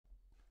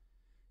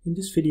In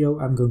this video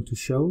I'm going to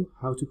show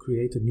how to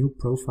create a new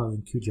profile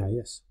in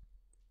QGIS.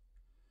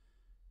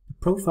 The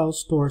profile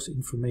stores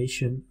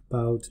information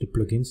about the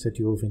plugins that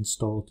you have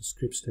installed, the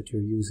scripts that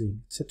you're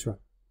using, etc.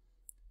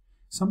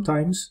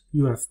 Sometimes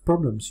you have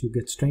problems, you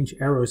get strange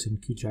errors in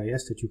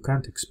QGIS that you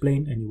can't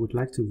explain and you would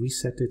like to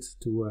reset it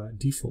to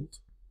default.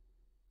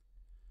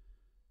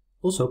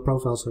 Also,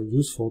 profiles are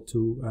useful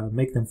to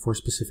make them for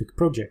specific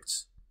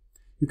projects.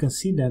 You can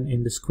see then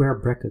in the square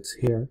brackets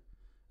here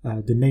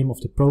the name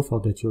of the profile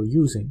that you're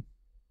using.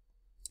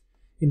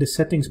 In the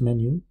settings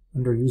menu,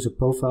 under user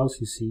profiles,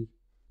 you see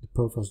the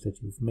profiles that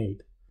you've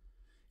made.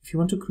 If you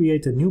want to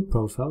create a new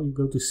profile, you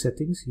go to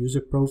settings,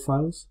 user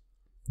profiles,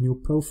 new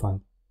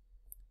profile.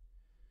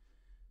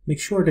 Make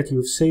sure that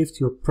you've saved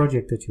your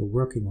project that you're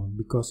working on,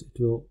 because it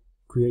will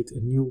create a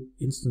new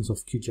instance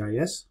of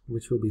QGIS,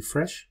 which will be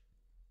fresh,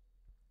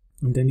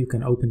 and then you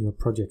can open your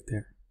project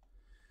there.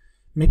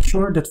 Make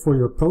sure that for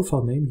your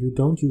profile name you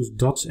don't use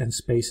dots and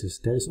spaces.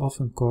 That is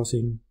often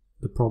causing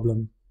the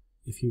problem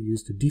if you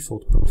use the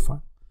default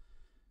profile.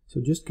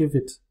 So just give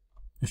it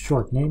a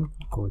short name,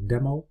 I'll call it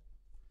demo,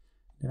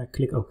 then I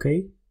click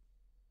OK,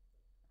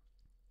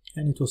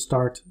 and it will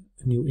start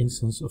a new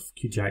instance of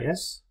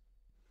QGIS.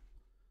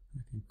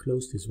 I can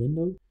close this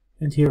window,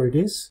 and here it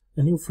is,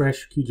 a new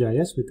fresh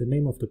QGIS with the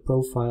name of the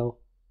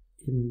profile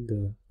in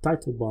the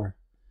title bar.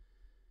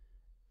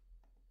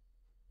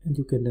 And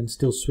you can then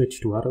still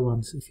switch to other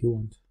ones if you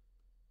want.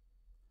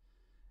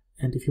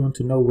 And if you want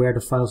to know where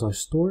the files are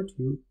stored,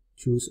 you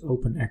choose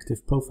Open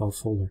Active Profile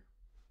folder.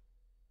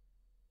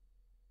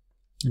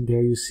 And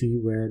there you see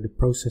where the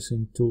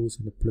processing tools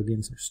and the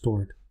plugins are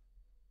stored.